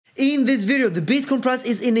In this video, the Bitcoin price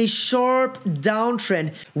is in a sharp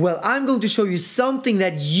downtrend. Well, I'm going to show you something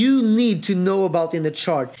that you need to know about in the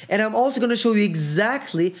chart. And I'm also going to show you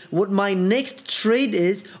exactly what my next trade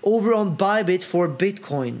is over on Bybit for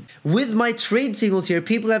Bitcoin. With my trade signals here,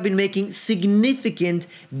 people have been making significant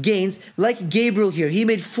gains, like Gabriel here. He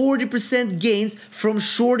made 40% gains from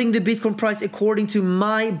shorting the Bitcoin price according to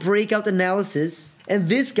my breakout analysis. And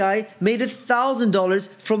this guy made $1,000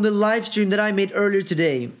 from the live stream that I made earlier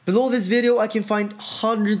today. Below this video, I can find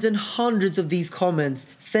hundreds and hundreds of these comments.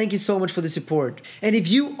 Thank you so much for the support. And if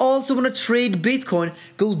you also want to trade Bitcoin,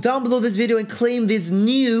 go down below this video and claim this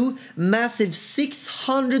new massive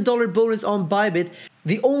 $600 bonus on Bybit.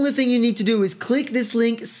 The only thing you need to do is click this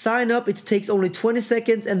link, sign up. It takes only 20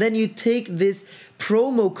 seconds, and then you take this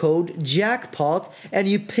promo code jackpot and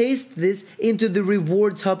you paste this into the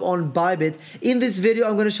rewards hub on Bybit. In this video,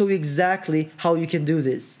 I'm going to show you exactly how you can do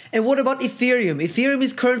this. And what about Ethereum? Ethereum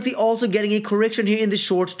is currently also getting a correction here in the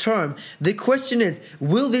short term. The question is,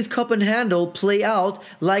 will this cup and handle play out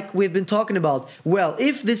like we've been talking about? Well,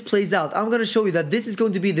 if this plays out, I'm going to show you that this is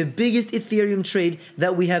going to be the biggest Ethereum trade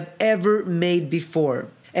that we have ever made before.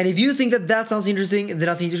 And if you think that that sounds interesting, then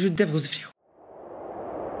I think you should definitely watch this video.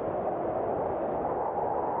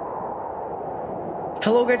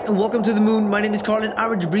 Hello guys and welcome to the moon. My name is Carl and I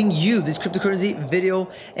will bring you this cryptocurrency video,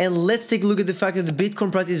 and let's take a look at the fact that the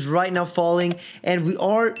Bitcoin price is right now falling, and we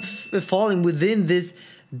are falling within this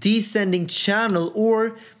descending channel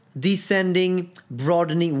or descending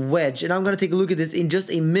broadening wedge. And I'm gonna take a look at this in just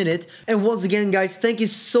a minute. And once again guys, thank you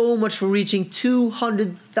so much for reaching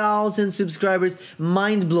 200,000 subscribers.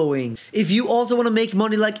 Mind-blowing. If you also want to make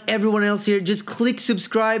money like everyone else here, just click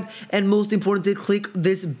subscribe, and most importantly, click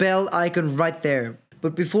this bell icon right there.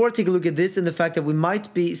 But before I take a look at this and the fact that we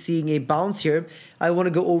might be seeing a bounce here, I want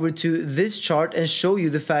to go over to this chart and show you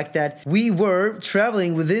the fact that we were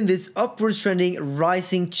traveling within this upwards trending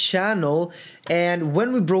rising channel. And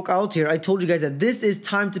when we broke out here, I told you guys that this is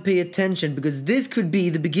time to pay attention because this could be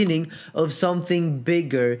the beginning of something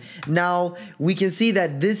bigger. Now, we can see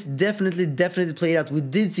that this definitely played out. We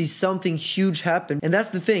did see something huge happen. And that's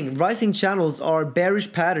the thing. Rising channels are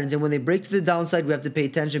bearish patterns. And when they break to the downside, we have to pay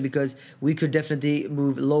attention because we could definitely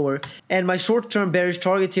move lower. And my short-term bearish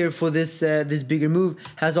target here for this this bigger move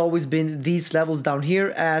has always been these levels down here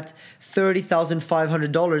at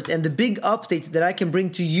 $30,500. And the big update that I can bring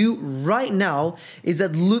to you right now is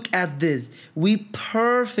that look at this. We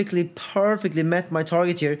perfectly met my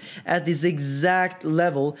target here at this exact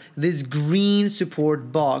level, this green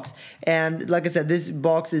support box. And like I said, this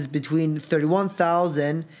box is between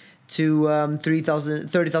 31,000 to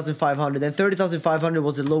 30,500, and 30,500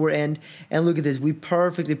 was the lower end. And look at this, we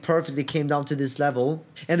perfectly came down to this level.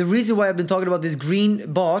 And the reason why I've been talking about this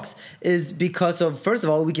green box is because of, first of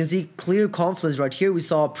all, we can see clear confluence right here. We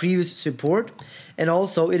saw previous support, and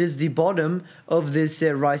also it is the bottom of this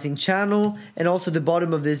rising channel, and also the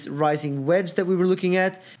bottom of this rising wedge that we were looking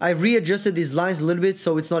at. I readjusted these lines a little bit,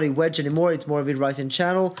 so it's not a wedge anymore, it's more of a rising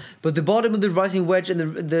channel. But the bottom of the rising wedge and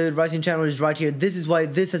the rising channel is right here. This is why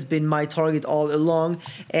this has been my target all along.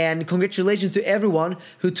 And congratulations to everyone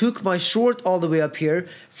who took my short all the way up here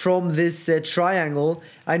from this triangle.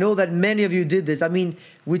 I know that many of you did this. I mean,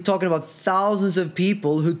 we're talking about thousands of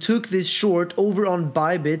people who took this short over on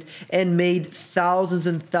Bybit and made thousands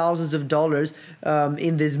and thousands of dollars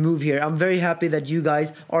in this move here. I'm very happy that you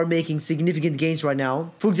guys are making significant gains right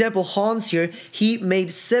now. For example, Hans here, he made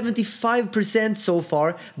 75% so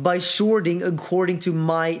far by shorting according to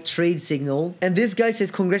my trade signal. And this guy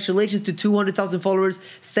says, congratulations to 200,000 followers.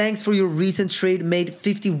 Thanks for your recent trade, made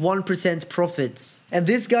 51% profits. And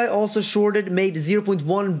this guy also shorted, made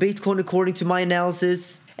 0.1 Bitcoin according to my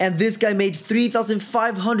analysis. And this guy made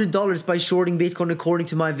 $3,500 by shorting Bitcoin according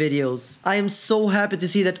to my videos. I am so happy to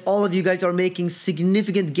see that all of you guys are making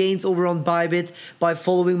significant gains over on Bybit by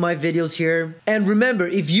following my videos here. And remember,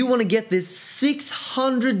 if you want to get this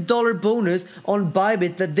 $600 bonus on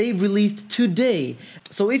Bybit that they released today.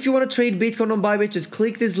 So if you want to trade Bitcoin on Bybit, just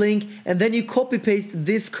click this link and then you copy paste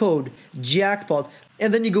this code, jackpot.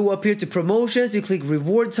 And then you go up here to promotions, you click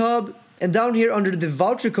rewards hub. And down here under the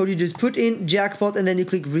voucher code, you just put in jackpot and then you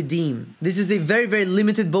click redeem. This is a very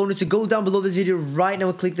limited bonus. So go down below this video right now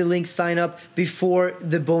and click the link, sign up before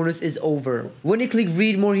the bonus is over. When you click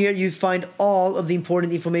read more here, you find all of the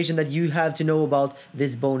important information that you have to know about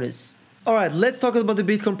this bonus. Alright, let's talk about the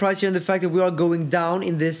Bitcoin price here and the fact that we are going down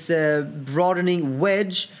in this broadening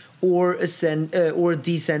wedge or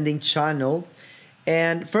descending channel.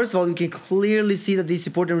 And first of all, you can clearly see that these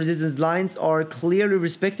support and resistance lines are clearly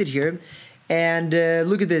respected here. And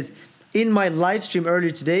look at this. In my live stream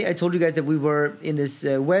earlier today, I told you guys that we were in this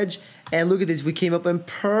wedge, and look at this, we came up and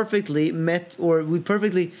perfectly met, or we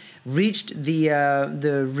perfectly reached the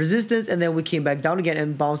resistance, and then we came back down again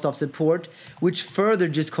and bounced off support, which further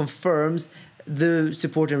just confirms the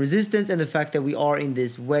support and resistance and the fact that we are in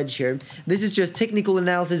this wedge here. This is just technical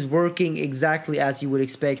analysis working exactly as you would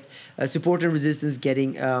expect, support and resistance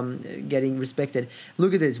getting respected.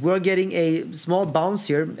 Look at this, we're getting a small bounce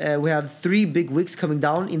here. We have 3 big wicks coming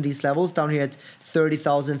down in these levels down here at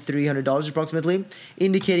 $30,300 approximately,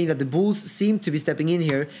 indicating that the bulls seem to be stepping in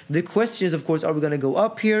here. The question is, of course, are we going to go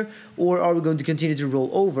up here or are we going to continue to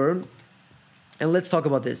roll over? And let's talk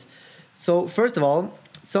about this. So first of all,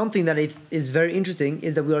 something that is very interesting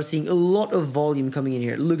is that we are seeing a lot of volume coming in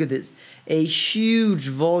here. Look at this, a huge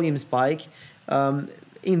volume spike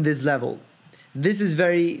in this level. This is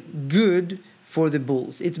very good for the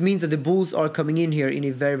bulls. It means that the bulls are coming in here in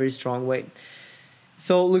a very, very strong way.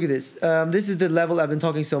 So look at this. This is the level I've been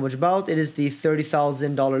talking so much about. It is the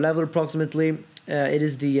 $30,000 level approximately. It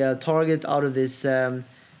is the target out of this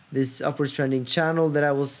this upwards trending channel that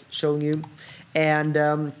I was showing you,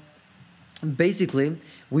 and basically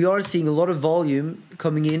we are seeing a lot of volume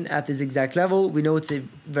coming in at this exact level. We know it's a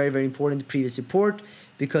very, very important previous support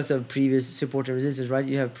because of previous support and resistance, right?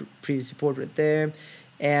 You have previous support right there.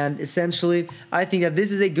 And essentially, I think that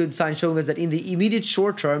this is a good sign showing us that in the immediate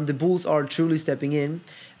short term, the bulls are truly stepping in.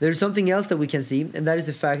 There's something else that we can see, and that is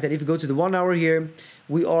the fact that if we go to the 1 hour here,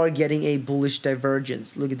 we are getting a bullish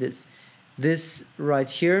divergence. Look at this. This right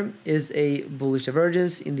here is a bullish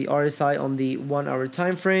divergence in the RSI on the 1 hour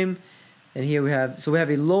time frame. And here we have, so we have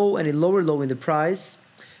a low and a lower low in the price,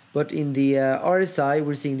 but in the RSI,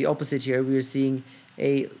 we're seeing the opposite here. We're seeing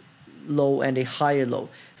a low and a higher low.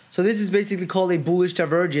 So this is basically called a bullish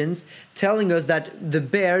divergence, telling us that the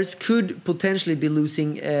bears could potentially be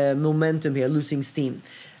losing momentum here, losing steam.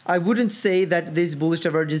 I wouldn't say that this bullish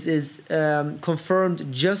divergence is confirmed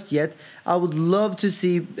just yet. I would love to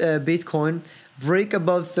see Bitcoin break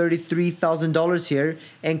above $33,000 here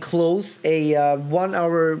and close a 1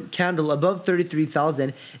 hour candle above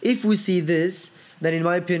 33,000. If we see this, then in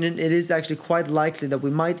my opinion, it is actually quite likely that we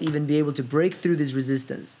might even be able to break through this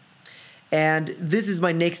resistance. And this is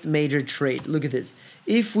my next major trade. Look at this.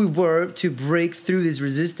 If we were to break through this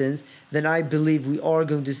resistance, then I believe we are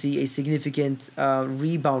going to see a significant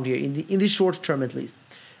rebound here in the short term at least.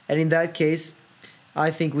 And in that case, I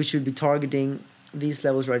think we should be targeting these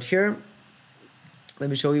levels right here. Let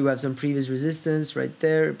me show you. We have some previous resistance right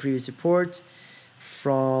there, previous support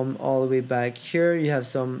from all the way back here. You have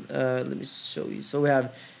some, let me show you. So we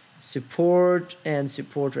have support and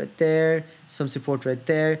support right there, some support right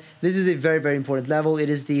there. This is a very, very important level. It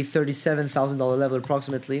is the $37,000 level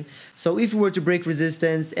approximately. So if we were to break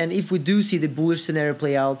resistance and if we do see the bullish scenario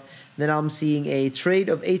play out, then I'm seeing a trade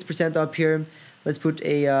of 8% up here. Let's put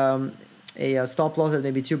a stop loss at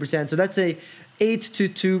maybe 2%. So that's a 8 to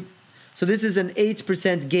 2. So this is an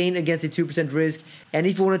 8% gain against a 2% risk. And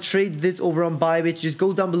if you want to trade this over on Bybit, just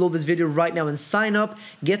go down below this video right now and sign up.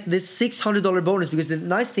 Get this $600 bonus, because the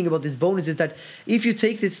nice thing about this bonus is that if you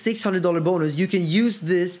take this $600 bonus, you can use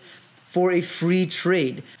this for a free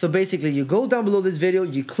trade. So basically, you go down below this video,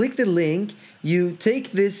 you click the link, you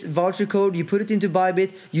take this voucher code, you put it into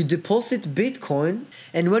Bybit, you deposit Bitcoin,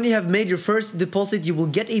 and when you have made your first deposit, you will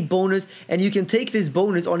get a bonus, and you can take this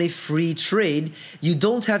bonus on a free trade. You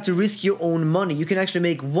don't have to risk your own money. You can actually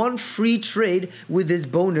make one free trade with this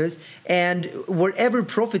bonus, and whatever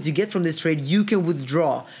profits you get from this trade, you can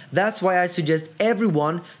withdraw. That's why I suggest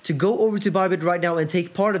everyone to go over to Bybit right now and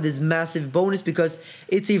take part of this massive bonus, because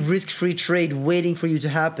it's a risk-free trade waiting for you to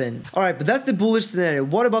happen. All right, but that's the bullish scenario.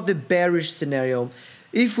 What about the bearish scenario?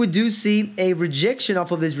 If we do see a rejection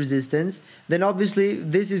off of this resistance, then obviously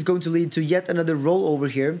this is going to lead to yet another rollover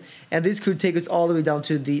here, and this could take us all the way down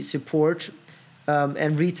to the support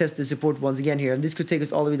and retest the support once again here, and this could take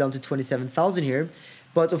us all the way down to 27,000 here.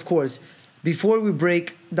 But of course, before we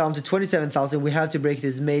break down to 27,000, we have to break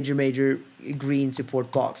this major green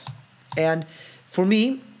support box. And for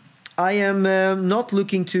me, I am not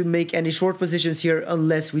looking to make any short positions here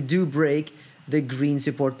unless we do break the green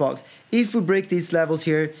support box. If we break these levels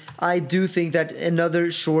here, I do think that another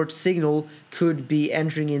short signal could be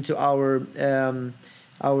entering into our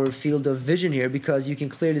field of vision here, because you can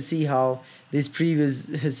clearly see how this previous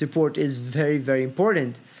support is very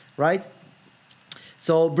important, right?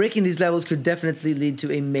 So breaking these levels could definitely lead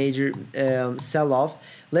to a major sell-off.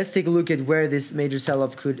 Let's take a look at where this major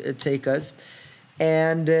sell-off could take us.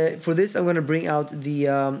 And for this, I'm going to bring out the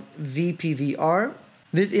VPVR.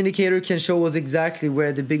 this indicator can show us exactly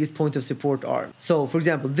where the biggest point of support are. So for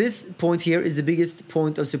example, this point here is the biggest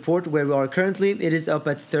point of support where we are currently. It is up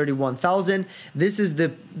at 31,000. This is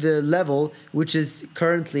the level which is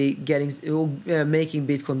currently getting making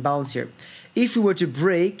Bitcoin bounce here. If we were to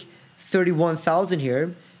break 31,000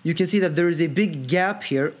 here, you can see that there is a big gap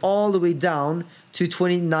here all the way down to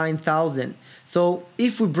 29,000. So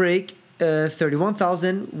if we break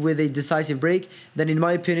 31,000 with a decisive break, then in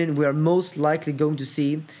my opinion we are most likely going to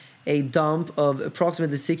see a dump of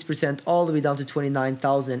approximately 6% all the way down to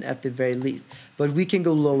 29,000 at the very least. But we can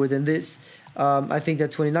go lower than this. I think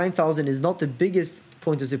that 29,000 is not the biggest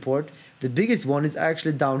point of support. The biggest one is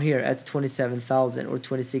actually down here at 27,000 or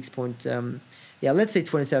 26 yeah, let's say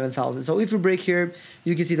 27,000. So if we break here,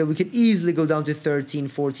 you can see that we could easily go down to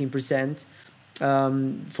 13-14%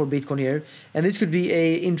 for Bitcoin here, and this could be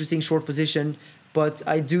a interesting short position. But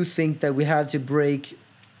I do think that we have to break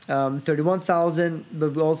 31,000,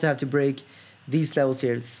 but we also have to break these levels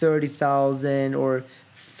here, 30,000 or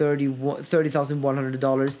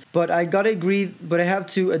 $30,100. But I gotta agree, but I have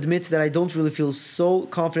to admit that I don't really feel so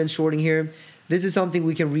confident shorting here. This is something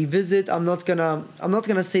we can revisit. I'm not gonna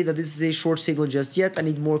say that this is a short signal just yet. I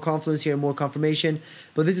need more confidence here, more confirmation.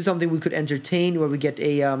 But this is something we could entertain, where we get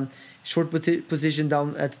a short position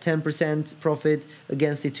down at 10% profit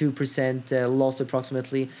against a 2% loss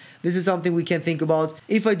approximately. This is something we can think about.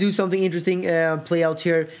 If I do something interesting play out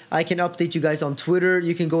here, I can update you guys on Twitter.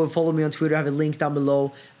 You can go and follow me on Twitter. I have a link down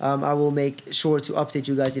below. I will make sure to update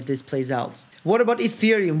you guys if this plays out. What about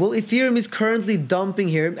Ethereum? Well, Ethereum is currently dumping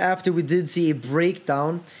here after we did see a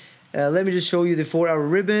breakdown. Let me just show you the 4-hour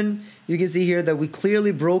ribbon. You can see here that we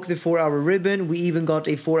clearly broke the 4-hour ribbon. We even got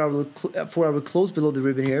a 4-hour close below the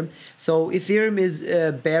ribbon here. So Ethereum is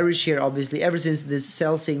bearish here, obviously, ever since this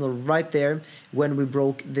sell signal right there when we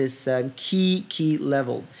broke this key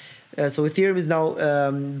level. So Ethereum is now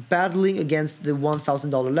battling against the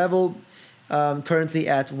 $1,000 level, currently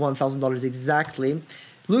at $1,000 exactly.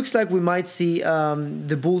 Looks like we might see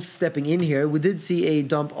the bulls stepping in here. We did see a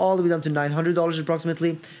dump all the way down to $900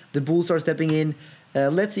 approximately. The bulls are stepping in.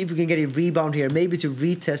 Let's see if we can get a rebound here, maybe to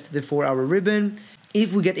retest the 4-hour ribbon.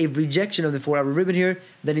 If we get a rejection of the 4-hour ribbon here,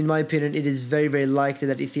 then in my opinion, it is very, very likely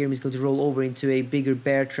that Ethereum is going to roll over into a bigger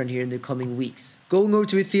bear trend here in the coming weeks. Going over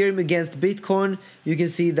to Ethereum against Bitcoin, you can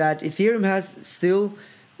see that Ethereum has still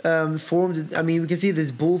formed. I mean, we can see this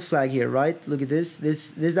bull flag here, right? Look at this.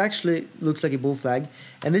 This actually looks like a bull flag,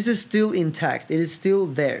 and this is still intact. It is still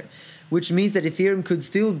there, which means that Ethereum could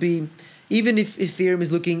still be, even if Ethereum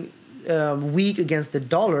is looking weak against the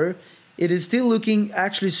dollar, it is still looking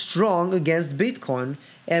actually strong against Bitcoin,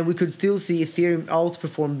 and we could still see Ethereum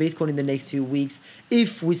outperform Bitcoin in the next few weeks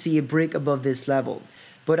if we see a break above this level.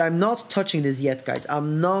 But I'm not touching this yet, guys.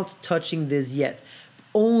 I'm not touching this yet.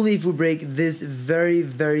 Only if we break this very,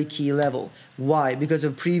 very key level. Why? Because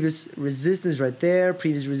of previous resistance right there,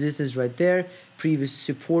 previous resistance right there, previous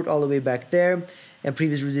support all the way back there, and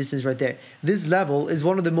previous resistance right there. This level is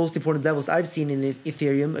one of the most important levels I've seen in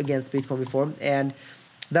Ethereum against Bitcoin before, and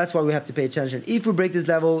that's why we have to pay attention. If we break this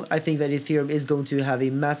level, I think that Ethereum is going to have a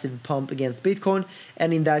massive pump against Bitcoin,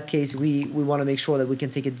 and in that case, we want to make sure that we can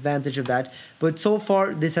take advantage of that. But so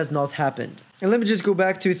far, this has not happened. And let me just go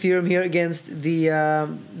back to Ethereum here against the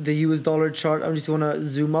US dollar chart. I just want to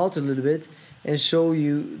zoom out a little bit and show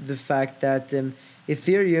you the fact that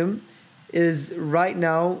Ethereum is right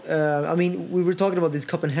now, I mean, we were talking about this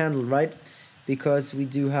cup and handle, right? Because we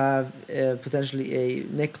do have potentially a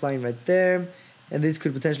neckline right there, and this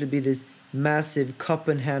could potentially be this massive cup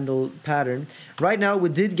and handle pattern. Right now, we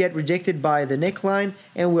did get rejected by the neckline,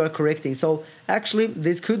 and we are correcting. So actually,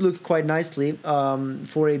 this could look quite nicely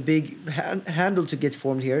for a big handle to get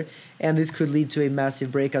formed here, and this could lead to a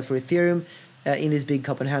massive breakout for Ethereum in this big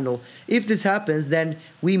cup and handle. If this happens, then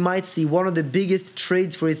we might see one of the biggest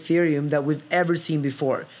trades for Ethereum that we've ever seen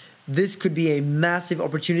before. This could be a massive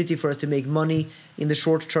opportunity for us to make money in the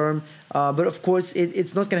short term. But of course,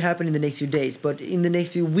 it's not going to happen in the next few days. But in the next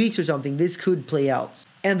few weeks or something, this could play out.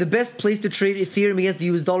 And the best place to trade Ethereum against the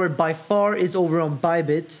US dollar by far is over on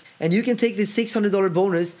Bybit. And you can take this $600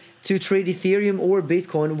 bonus to trade Ethereum or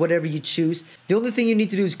Bitcoin, whatever you choose. The only thing you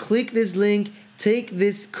need to do is click this link, take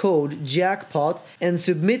this code jackpot and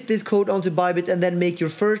submit this code onto Bybit, and then make your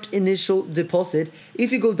first initial deposit.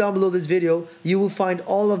 If you go down below this video, you will find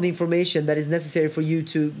all of the information that is necessary for you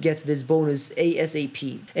to get this bonus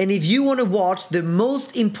ASAP. And if you want to watch the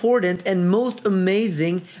most important and most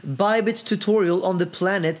amazing Bybit tutorial on the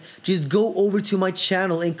planet, just go over to my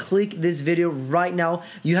channel and click this video right now.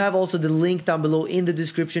 You have also the link down below in the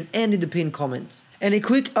description and in the pinned comment. And a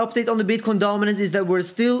quick update on the Bitcoin dominance is that we're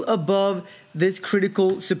still above this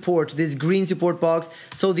critical support, this green support box.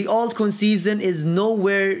 So the altcoin season is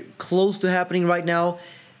nowhere close to happening right now.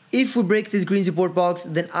 If we break this green support box,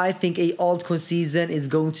 then I think a altcoin season is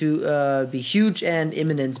going to be huge and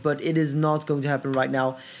imminent, but it is not going to happen right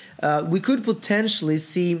now. We could potentially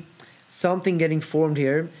see something getting formed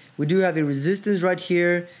here. We do have a resistance right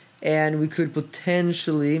here, and we could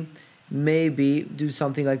potentially maybe do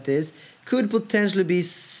something like this. Could potentially be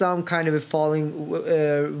some kind of a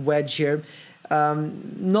falling wedge here.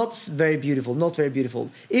 Not very beautiful, not very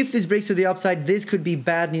beautiful. If this breaks to the upside, this could be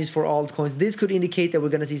bad news for altcoins. This could indicate that we're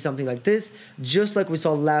going to see something like this, just like we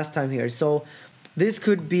saw last time here. So this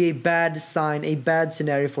could be a bad sign, a bad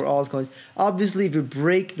scenario for altcoins. Obviously, if we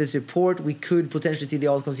break the support, we could potentially see the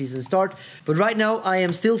altcoin season start. But right now, I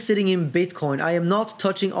am still sitting in Bitcoin. I am not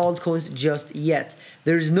touching altcoins just yet.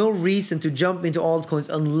 There is no reason to jump into altcoins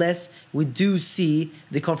unless we do see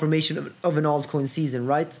the confirmation of an altcoin season,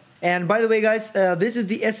 right? And by the way, guys, this is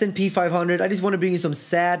the S&P 500. I just want to bring you some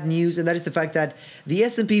sad news, and that is the fact that the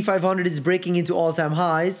S&P 500 is breaking into all-time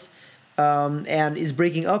highs and is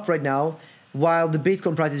breaking up right now, while the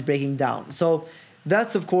Bitcoin price is breaking down. So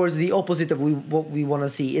that's, of course, the opposite of what we want to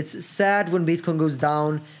see. It's sad when Bitcoin goes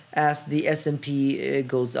down as the S&P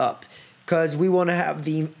goes up, because we want to have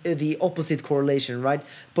the opposite correlation, right?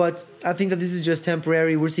 But I think that this is just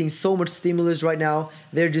temporary. We're seeing so much stimulus right now.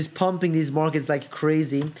 They're just pumping these markets like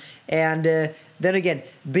crazy. And then again,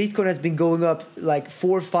 Bitcoin has been going up like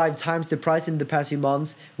 4 or 5 times the price in the past few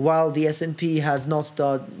months, while the S&P has not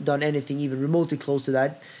done anything even remotely close to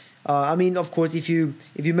that. I mean, of course, if you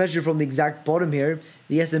measure from the exact bottom here,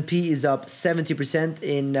 the S&P is up 70%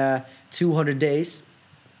 in 200 days.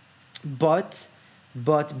 But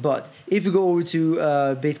if you go over to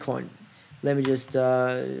Bitcoin, let me just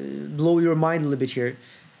blow your mind a little bit here.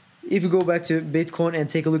 If you go back to Bitcoin and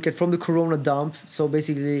take a look at from the Corona dump, so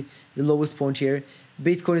basically the lowest point here,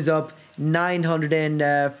 Bitcoin is up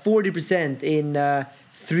 940% in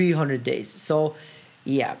 300 days. So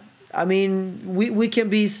yeah, I mean, we can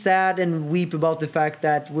be sad and weep about the fact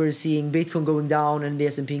that we're seeing Bitcoin going down and the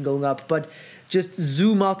S&P going up, but just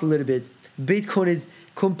zoom out a little bit. Bitcoin is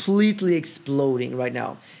completely exploding right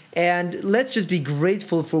now. And let's just be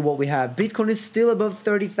grateful for what we have. Bitcoin is still above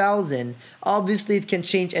 30,000. Obviously, it can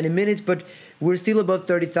change any minute, but we're still above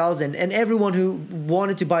 30,000. And everyone who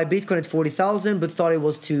wanted to buy Bitcoin at 40,000 but thought it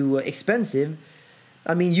was too expensive,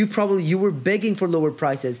 I mean, you were begging for lower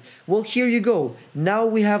prices. Well, here you go. Now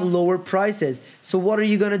we have lower prices. So what are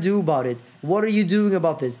you going to do about it? What are you doing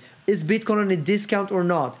about this? Is Bitcoin on a discount or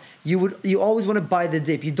not? You always want to buy the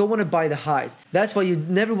dip. You don't want to buy the highs. That's why you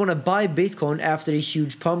never want to buy Bitcoin after a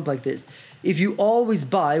huge pump like this. If you always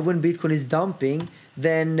buy when Bitcoin is dumping,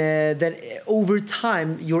 then over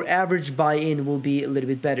time, your average buy-in will be a little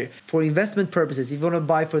bit better. For investment purposes, if you want to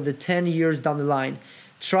buy for the 10 years down the line,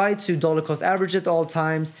 try to dollar cost average at all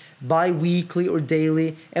times, buy weekly or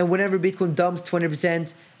daily, and whenever Bitcoin dumps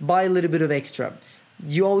 20%, buy a little bit of extra.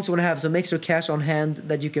 You always want to have some extra cash on hand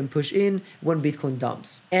that you can push in when Bitcoin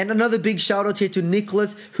dumps. And another big shout out here to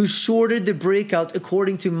Nicholas, who shorted the breakout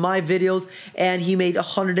according to my videos, and he made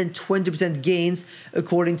 120% gains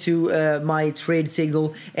according to my trade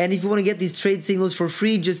signal. And if you want to get these trade signals for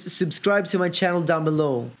free, just subscribe to my channel down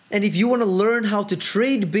below. And if you want to learn how to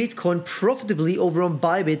trade Bitcoin profitably over on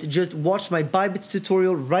Bybit, just watch my Bybit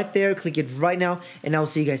tutorial right there. Click it right now, and I'll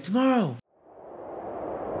see you guys tomorrow.